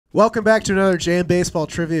Welcome back to another Jam Baseball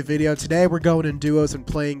Trivia video. Today we're going in duos and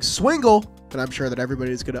playing Swingle, and I'm sure that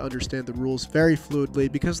everybody's going to understand the rules very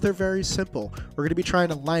fluidly because they're very simple. We're going to be trying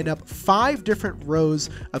to line up 5 different rows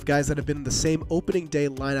of guys that have been in the same opening day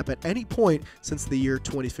lineup at any point since the year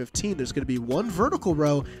 2015. There's going to be one vertical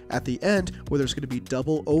row at the end where there's going to be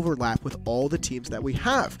double overlap with all the teams that we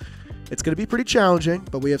have. It's going to be pretty challenging,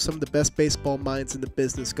 but we have some of the best baseball minds in the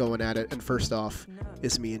business going at it. And first off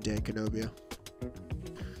is me and Canobbio.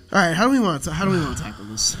 All right, how do we want to tackle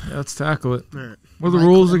this? Yeah, let's tackle it. All right. What are the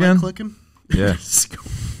rules again? Clicking? Yeah.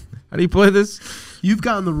 How do you play this? You've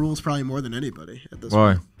gotten the rules probably more than anybody at this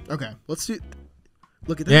Why? point. Okay, let's do.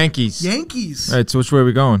 Look at that. Yankees. Yankees. All right, so which way are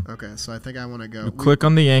we going? Okay, so I think I want to go. You click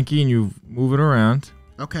on the Yankee and you move it around.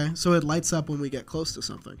 Okay, so it lights up when we get close to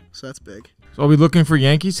something. So that's big. So are we looking for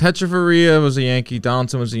Yankees? Hechavarria was a Yankee.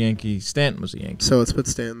 Donaldson was a Yankee. Stanton was a Yankee. So let's put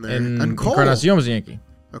Stanton there. And Cole. Encarnacion was a Yankee.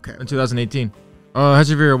 Okay. In 2018.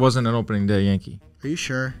 Hechavarria wasn't an opening day Yankee. Are you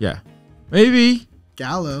sure? Yeah. Maybe.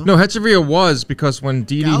 Gallo. No, Hechavarria was because when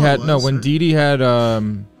Didi had Didi had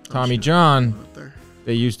Tommy John,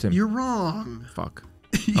 they used him. You're wrong. Fuck.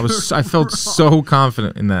 I felt so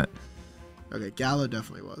confident in that. Okay, Gallo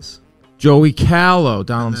definitely was. Joey Callow,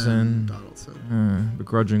 Donaldson.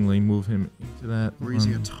 Begrudgingly move him into that. We're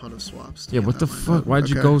using a ton of swaps. Yeah, what the fuck? Why'd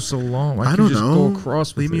you go so long? Why I don't you just know. Go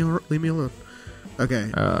across with Leave me alone.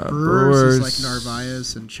 Okay. Brewers is like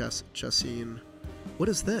Narvaez and Chassin. What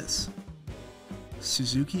is this?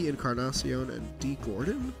 Suzuki, Encarnacion, and D.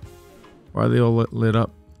 Gordon? Why are they all lit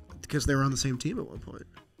up? Because they were on the same team at one point.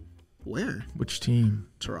 Where? Which team?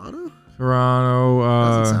 Toronto? Toronto.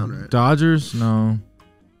 Doesn't sound right. Dodgers? No.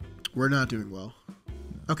 We're not doing well.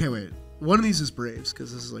 Okay, wait. One of these is Braves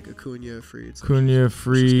because this is like Acuna, Fried. Acuna,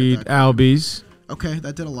 Fried, Albies. Okay,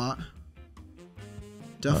 that did a lot.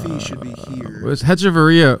 Duffy should be here.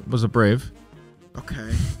 Hechavarria was a Brave.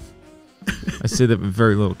 Okay. I say that with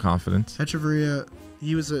very little confidence. Hechavarria,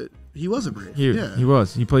 he was a Brave. Yeah, he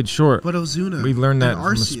was. He played short. But Ozuna. We learned that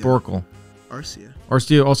from the Sporkle. Arcia.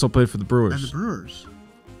 Arcia also played for the Brewers. And the Brewers.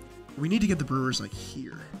 We need to get the Brewers like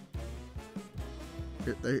here.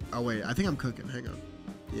 Oh wait, I think I'm cooking. Hang on.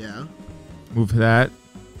 Yeah. Move that.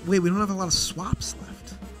 Wait, we don't have a lot of swaps left.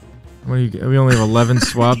 We only have 11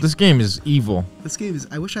 swaps. This game is evil. This game is.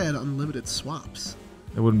 I wish I had unlimited swaps.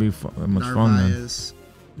 It wouldn't be much fun then.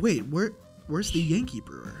 Wait, where's the Yankee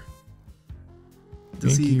Brewer?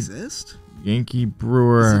 Does he exist? Yankee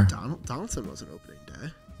Brewer. Is it Donaldson wasn't opening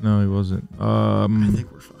day. No, he wasn't. I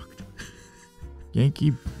think we're fucked.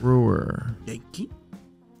 Yankee Brewer. Yankee?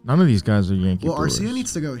 None of these guys are Yankee Brewers. Arcia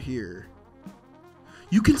needs to go here.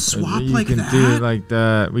 You can swap you like can that. Do it like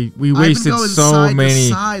that. We wasted so many.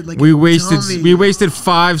 Like we wasted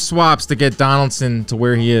 5 swaps to get Donaldson to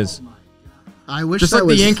where he is. I wish just like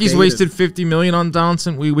the Yankees wasted $50 million on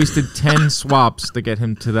Donaldson, we wasted 10 swaps to get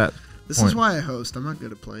him to that. This is why I host. I'm not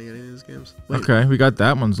good at playing any of these games. Wait, okay, we got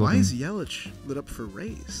that one's looking. Why is Yelich lit up for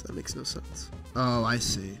Rays? That makes no sense. Oh, I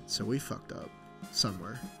see. So we fucked up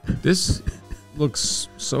somewhere. This looks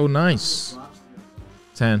so nice.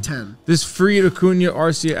 10. This Fried, Acuna,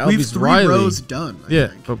 Arcia, Albies, We've 3 Riley. rows done. I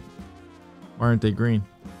think. But why aren't they green?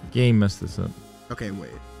 The game messed this up. Okay,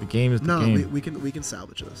 wait. The game is the game. No, we can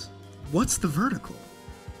salvage this. What's the vertical?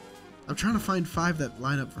 I'm trying to find 5 that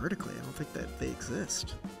line up vertically. I don't think that they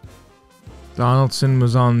exist. Donaldson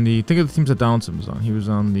was on the. Think of the teams that Donaldson was on. He was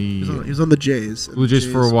on the. He was on the Jays. Blue Jays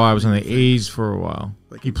for a while. He was on the A's for a while.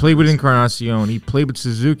 Like he played with Encarnacion. He played with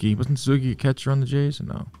Suzuki. Wasn't Suzuki a catcher on the Jays?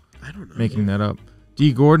 No. I don't know. Making that up.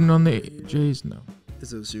 D. Gordon on the Jays? No.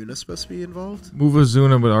 Is Ozuna supposed to be involved? Move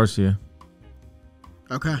Ozuna with Arcia.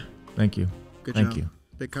 Okay. Thank you. Good job. Thank you.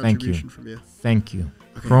 Big contribution from you. Thank you.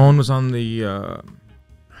 Okay. Crone was on the.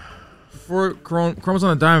 Before Crone was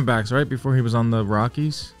on the Diamondbacks, right? Before he was on the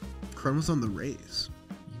Rockies. Crone was on the Rays.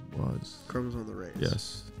 He was. Crone was on the Rays.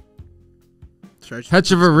 Yes.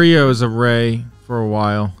 Hechavarria was a Ray for a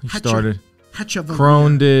while. He started.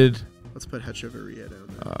 Crone did. Let's put Hechavarria down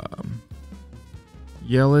there.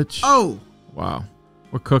 Yelich. Oh! Wow.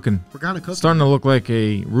 We're cooking. We're kind of cooking. Starting to look like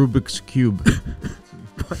a Rubik's Cube.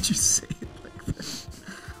 Why'd you say it like that?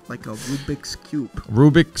 Like a Rubik's Cube.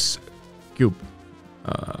 Rubik's Cube.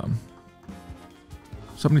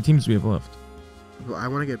 So many teams do we have left? Well, I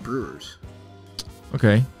want to get Brewers.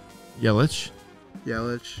 Okay. Yelich.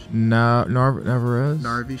 Narvaez.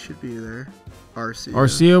 Narvi should be there.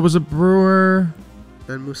 Arcia was a Brewer.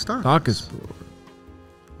 Then Moustakas. Moustakas Brewer.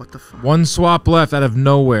 What the fuck? 1 swap left out of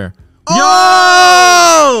nowhere.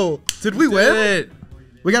 Oh! Did we win? It.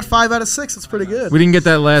 We got 5 out of 6. That's pretty good. We didn't get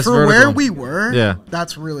that last for vertical. where we were. Yeah,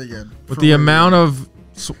 that's really good. With the amount of,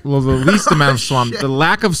 the least amount of swap, the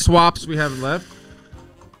lack of swaps we have left.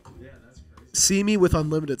 See me with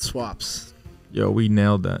unlimited swaps. Yo, we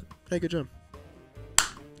nailed that. Hey, good job.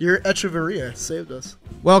 Your Echeverria saved us.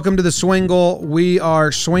 Welcome to the Swingle. We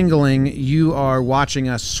are swingling. You are watching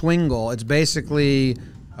us swingle. It's basically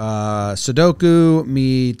Sudoku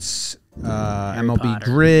meets MLB Potter.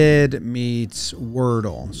 Grid meets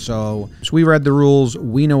Wordle. So we read the rules.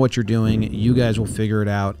 We know what you're doing. You guys will figure it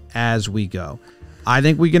out as we go. I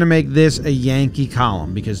think we're going to make this a Yankee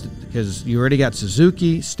column because you already got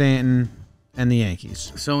Suzuki, Stanton, and the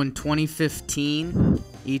Yankees. So in 2015,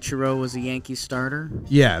 Ichiro was a Yankee starter.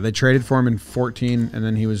 Yeah, they traded for him in 14, and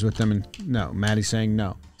then he was with them. And no, Maddie's saying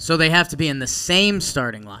no. So they have to be in the same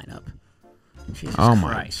starting lineup. Jesus Oh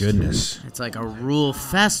Christ. my goodness. It's like a rule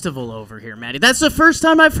festival over here, Maddie. That's the first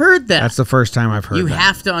time I've heard that. That's the first time I've heard You that.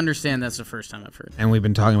 have to understand that's the first time I've heard that. And we've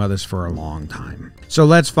been talking about this for a long time. So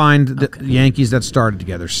let's find the Yankees that started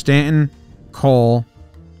together. Stanton, Cole,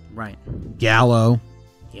 Right. Gallo.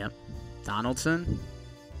 Yep. Donaldson.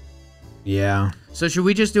 Yeah. So should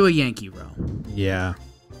we just do a Yankee row? Yeah.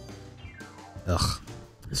 Ugh.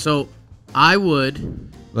 So I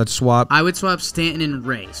would Let's swap. swap Stanton and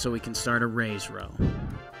Ray so we can start a Rays row.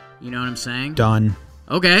 You know what I'm saying? Done.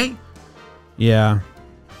 Okay. Yeah.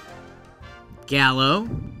 Gallo.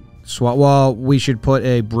 Swap. Well, we should put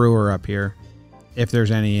a Brewer up here. If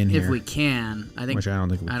there's any in here. If we can. I think Which I don't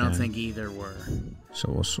think we I don't can. think either were. So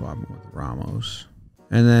we'll swap him with Ramos.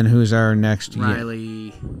 And then who's our next?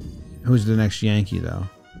 Riley. Who's the next Yankee, though?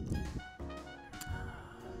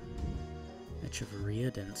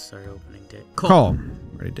 Echeverria didn't start opening day. Cole.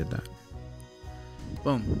 Already did that.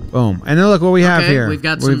 Boom. Boom. And then look what we have Okay, here. we've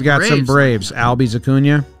got some some Braves. Albies,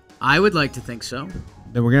 Acuna. I would like to think so.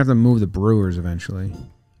 Then we're going to have to move the Brewers eventually. Well,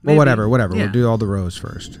 Maybe. whatever. Yeah. We'll do all the rows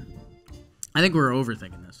first. I think we're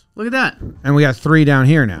overthinking this. Look at that. Look And we got 3 down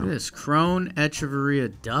here now. at this. Crone,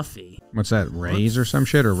 Echeverria, Duffy. What's that? Rays or some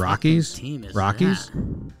shit? Or Fucking Rockies? Team is Rockies?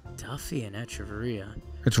 that? Duffy and Echeverria.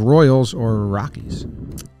 It's Royals or Rockies.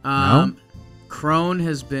 No? Crone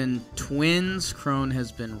has been Twins. Crone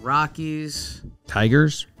has been Rockies.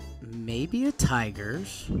 Tigers? Maybe a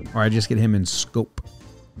Tigers. Or I just get him in scope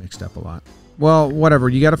mixed up a lot. Well, whatever.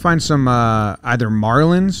 You got to find some either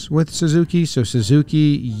Marlins with Suzuki. So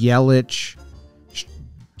Suzuki, Yelich,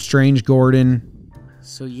 Strange Gordon.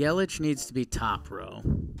 So Yelich needs to be top row.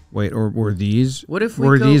 Wait, or were these? What if we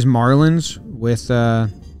were go- these Marlins with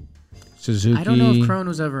Suzuki? I don't know if Crone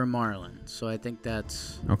was ever a Marlin, so I think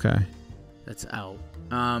that's Okay. out.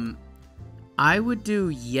 I would do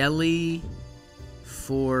Yelly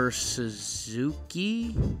for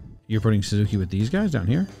Suzuki. You're putting Suzuki with these guys down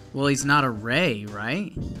here? Well, he's not a Ray,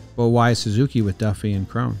 right? Well, why is Suzuki with Duffy and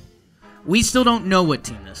Crone? We still don't know what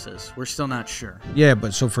team this is. We're still not sure. Yeah,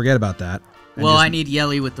 but so forget about that. And Well, just- I need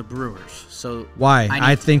Yelly with the Brewers. So Why? I I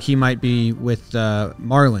need- think he might be with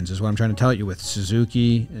Marlins, is what I'm trying to tell you, with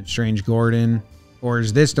Suzuki and Strange Gordon. Or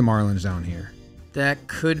is this the Marlins down here? that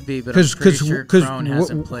could be, but I'm pretty sure Crone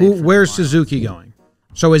hasn't played. for the where's Marlins. Suzuki going?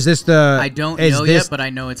 So is this the? I don't is know this, yet, but I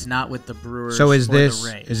know it's not with the Brewers. So is or this the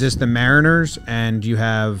Rays. is this the Mariners? And you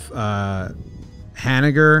have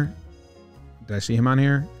Haniger. Did I see him on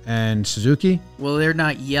here? And Suzuki. Well, they're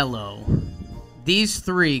not yellow. These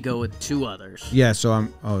 3 go with 2 others. Yeah. So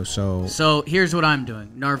I'm. Oh, so So here's what I'm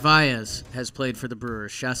doing. Narvaez has played for the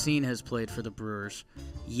Brewers. Chassin has played for the Brewers.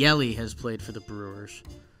 Yelly has played for the Brewers.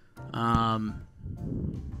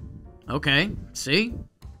 Okay. See?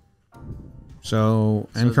 So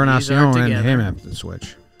these are Encarnacion and together. him have to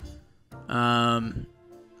switch.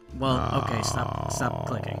 Well, okay. Stop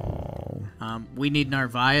clicking. We need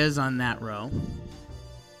Narvaez on that row.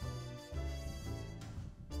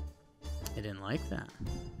 I didn't like that.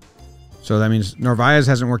 So that means Narvaez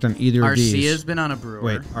hasn't worked on either of these. Arcia's been on a Brewer.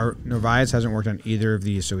 Wait, Narvaez hasn't worked on either of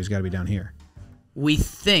these, so he's got to be down here. We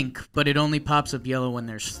think, but it only pops up yellow when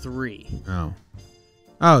there's 3. Oh.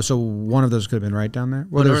 Oh, so one of those could have been right down there?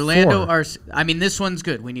 Well, But there's Orlando, 4. I mean, this one's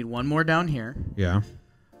good. We need one more down here. Yeah.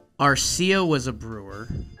 Arcia was a Brewer,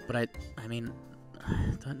 but I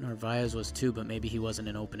thought Narvaez was too, but maybe he wasn't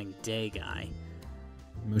an opening day guy.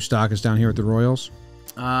 Moustakas down here with the Royals.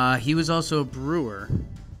 He was also a Brewer.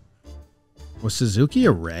 Was Suzuki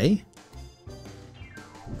a Ray?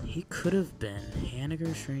 He could have been.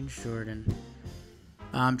 Haniger, Strange, Jordan.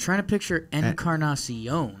 I'm trying to picture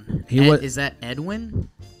Encarnacion. He was- Is that Edwin?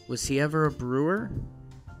 Was he ever a Brewer?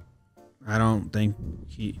 I don't think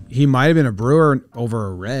he might have been a Brewer over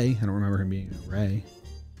a Ray. I don't remember him being a Ray.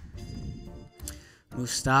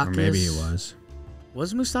 Moustakas. Or maybe he was.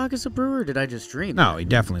 Was Moustakas a Brewer, or did I just dream? No, he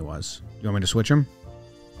definitely was. You want me to switch him?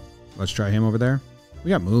 Let's try him over there. We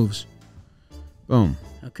got moves. Boom.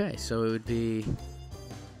 Okay, so it would be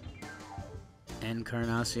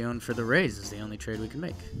Encarnacion for the Rays is the only trade we can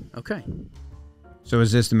make. Okay. So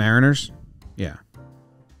is this the Mariners? Yeah.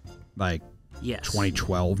 Like Yes.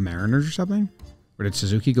 2012 Mariners or something? Or did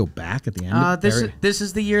Suzuki go back at the end? This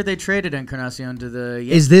is the year they traded Encarnacion to the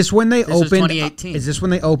Yankees. Is this when they This was opened? 2018. Is this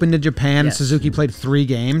when they opened to Japan? Yes. Suzuki played 3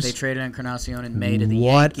 games. They traded Encarnacion in May to the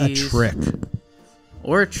What Yankees. a trick!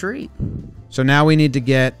 Or a treat. So now we need to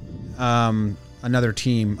get another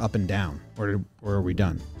team up and down, or are we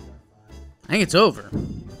done? I think it's over.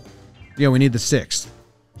 Yeah, we need the 6th.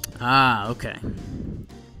 Ah, okay.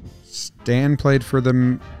 Stan played for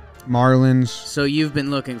the Marlins. So you've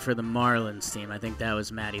been looking for the Marlins team. I think that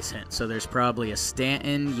was Maddie's hint. So there's probably a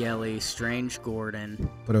Stanton, Yelly, Strange Gordon,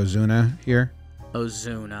 Put Ozuna here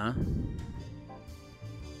Ozuna.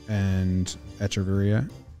 and Echeverria.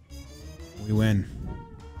 We win.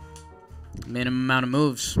 Minimum amount of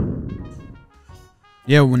moves.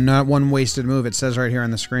 Yeah, not one wasted move. It says right here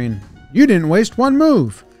on the screen. You didn't waste 1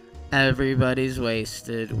 move. Everybody's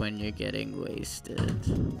wasted when you're getting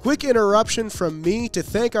wasted. Quick interruption from me to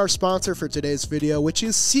thank our sponsor for today's video, which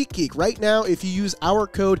is SeatGeek. Right now, if you use our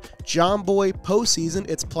code Jomboy Postseason,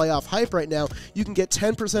 it's playoff hype right now, you can get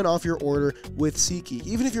 10% off your order with SeatGeek.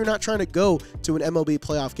 Even if you're not trying to go to an MLB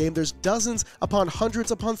playoff game, there's dozens upon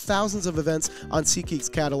hundreds upon thousands of events on SeatGeek's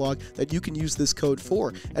catalog that you can use this code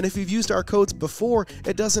for. And if you've used our codes before,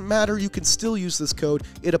 it doesn't matter. You can still use this code.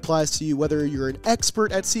 It applies to you whether you're an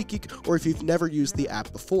expert at SeatGeek or if you've never used the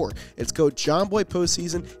app before. It's code Jomboy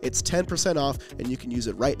Postseason. It's 10% off, and you can use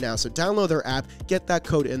it right now. So download their app, get that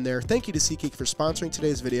code in there. Thank you to SeatGeek for sponsoring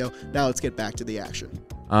today's video. Now let's get back to the action.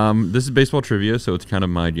 This is baseball trivia, so it's kind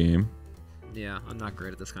of my game. Yeah, I'm not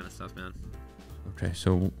great at this kind of stuff, man. Okay,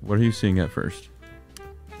 so what are you seeing at first?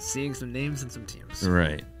 Seeing some names and some teams.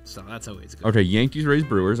 Right. So that's always good. Okay, Yankees, Rays,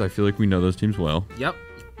 Brewers. I feel like we know those teams well. Yep.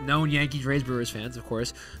 Known Yankees, Rays, Brewers fans, of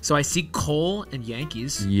course. So I see Cole and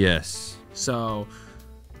Yankees. Yes. So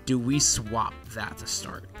do we swap that to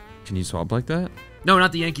start? Can you swap like that? No,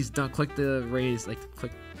 not the Yankees. Don't click the Rays.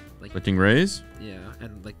 Click. Clicking Rays? Yeah,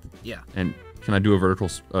 and yeah. And can I do a vertical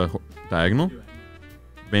diagonal?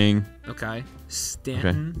 Bing. Okay.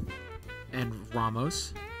 Stanton and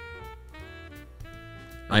Ramos.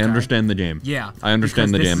 I Okay. understand the game. Yeah. I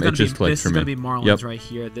understand the because this game. is It just clicked This for is me. going to be Marlins Yep. right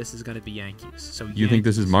here. This is going to be Yankees. So You think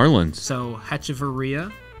this is Marlins? So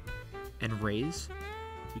Hechevarria and Rays.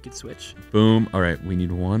 We could switch Boom. All right, we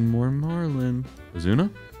need one more Marlin. Ozuna?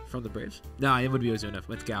 from the Braves. No, it would be Ozuna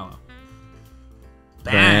with Gallo.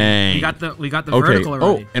 Bang. We got the Okay. vertical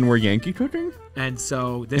already. Oh, and we're Yankee cooking? And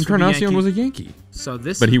so this Encarnacion was would a be Yankee. So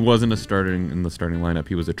this. But he wasn't in the starting lineup.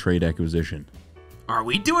 He was a trade acquisition. Are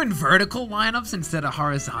we doing vertical lineups instead of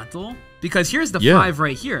horizontal? Because here's the Yeah. 5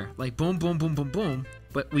 right here. Like boom, boom, boom, boom, boom.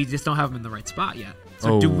 But we just don't have them in the right spot yet.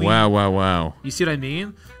 So Oh, do we, wow. You see what I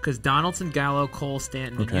mean? Because Donaldson, Gallo, Cole,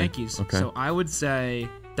 Stanton, and Okay, Yankees. okay. So I would say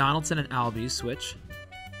Donaldson and Albies switch.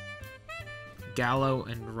 Gallo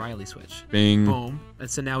and Riley switch. Bing. Boom. And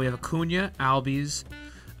so now we have Acuna, Albies.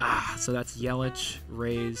 So that's Yelich,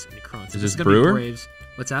 Rays, and Cron. So Is this gonna be Brewer? Braves.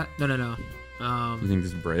 What's that? No. You think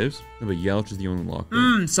this is Braves? No, but Yelich is the only lock.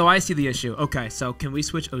 there. So I see the issue. Okay, so can we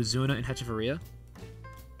switch Ozuna and Hechevarria?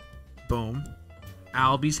 Boom.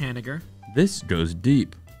 Albies, Haniger. This goes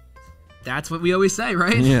deep. That's what we always say,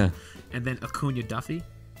 right? Yeah. And then Acuna, Duffy.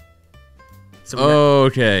 So we got-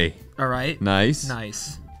 Okay. all right. Nice.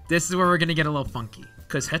 Nice. This is where we're gonna get a little funky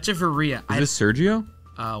because Hechevarria. Is this Sergio?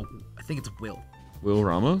 I think it's Will, Will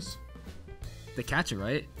Ramos? the catcher,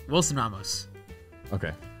 right? Wilson Ramos.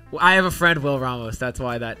 Okay. Well, I have a friend, Will Ramos. That's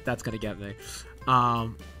why that's gonna get me.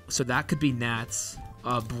 So that could be Nats.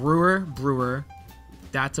 Brewer.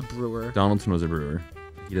 That's a Brewer. Donaldson was a Brewer.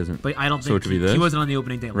 He doesn't. But I don't So it think could be he this? wasn't on the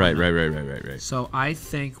opening day lineup. Right. So I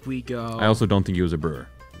think we go I also don't think he was a Brewer.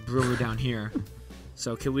 Brewer down here.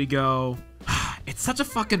 So can we go? It's such a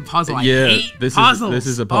fucking puzzle. I Yeah, hate this puzzles.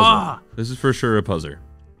 is a puzzle. Ah! This is for sure a puzzler.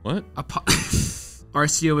 What?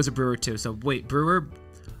 RCO is a Brewer too. So wait, Brewer.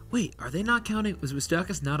 Wait, are they not counting? Was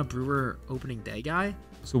Moustakas not a Brewer opening day guy?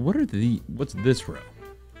 So what's this row?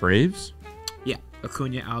 Braves? Yeah.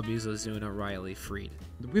 Acuna, Albies, Ozuna, Riley, Fried.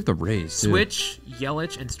 We have the Rays. too. Switch,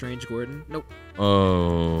 Yelich, and Strange Gordon. Nope.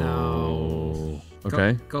 Oh. No.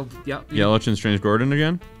 Okay. Go. Yep. Yelich and Strange Gordon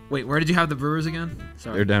again? Wait, where did you have the Brewers again?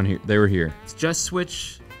 Sorry. They're down here. They were here. Just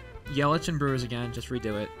switch Yelich and Brewers again. Just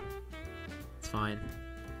redo it. It's fine.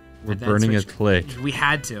 We're And then burning a switch- click. We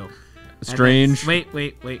had to. And Strange. then-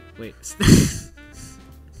 wait.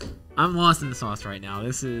 I'm lost in the sauce right now.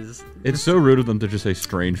 This is. It's so rude of them to just say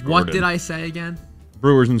Strange Gordon. What did I say again?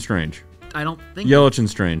 Brewers and Strange. I don't think. Yelich and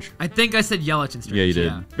Strange. I think I said Yelich and Strange. Yeah, you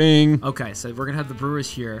did. Bing. Okay, so we're gonna have the Brewers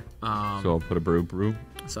here. So I'll put a brew.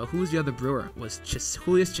 So who's the other brewer? Was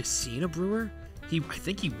Julius Chesina brewer? I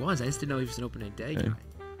think he was. I just didn't know he was an opening day guy.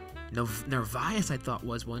 Narvaez, I thought,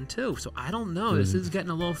 was one too. So I don't know. This is getting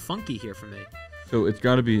a little funky here for me. So it's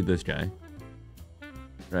got to be this guy,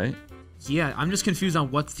 right? Yeah, I'm just confused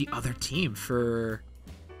on what's the other team for.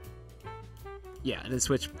 Yeah, the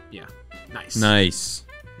switch. Yeah, nice.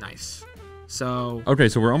 So okay,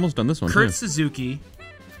 so we're almost done this one. Kurt too. Suzuki,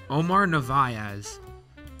 Omar Narvaez.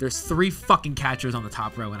 There's 3 fucking catchers on the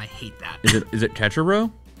top row, and I hate that. Is it catcher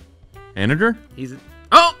row? Manager?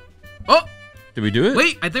 Oh. Did we do it?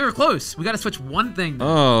 Wait, I think we're close. We got to switch one thing.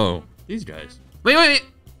 Oh, these guys. Wait.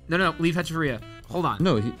 No. Leave Hechevarria. Hold on.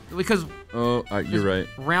 No, because. Oh, you're right.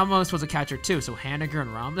 Ramos was a catcher too, so Haniger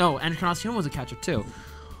and Ramos. No, and Encarnacion was a catcher too.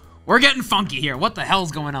 We're getting funky here. What the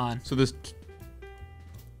hell's going on? So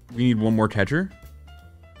we need one more catcher?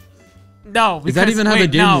 No. Because, is that even how the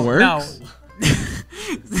game works? No.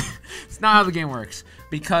 It's not how the game works.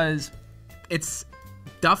 Because it's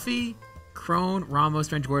Duffy, Crone, Ramos,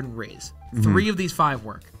 Strange Gordon, Rays. 3 of these 5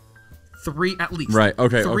 work. 3 at least. Right,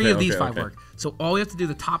 okay. 3 of these 5 work. So all we have to do,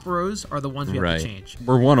 the top rows are the ones we have to change.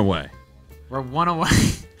 We're 1 away. We're 1 away.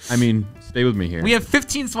 I mean, stay with me here. We have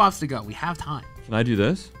 15 swaps to go. We have time. Can I do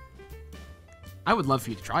this? I would love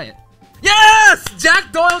for you to try it. Yes!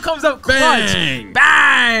 Jack Doyle comes up clutch. Bang!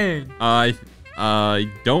 Bang! I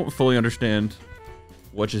don't fully understand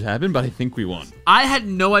what just happened, but I think we won. I had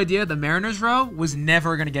no idea the Mariners row was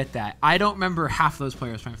never going to get that. I don't remember half those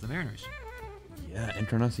players playing for the Mariners. Yeah,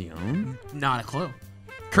 Encarnacion? Not a clue.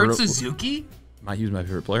 Kurt Suzuki? Might use my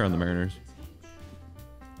favorite player on the Mariners.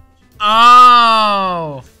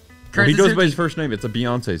 Oh! Well, he goes by his first name. It's a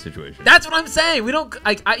Beyonce situation. That's what I'm saying. We don't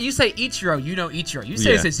you say Ichiro, you know Ichiro. You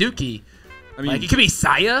say Suzuki. I mean, it could be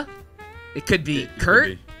Saya. It could be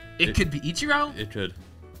Kurt. It could be Ichiro. It could.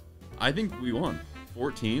 I think we won.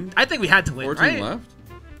 14. I think we had to win, 14 right? left.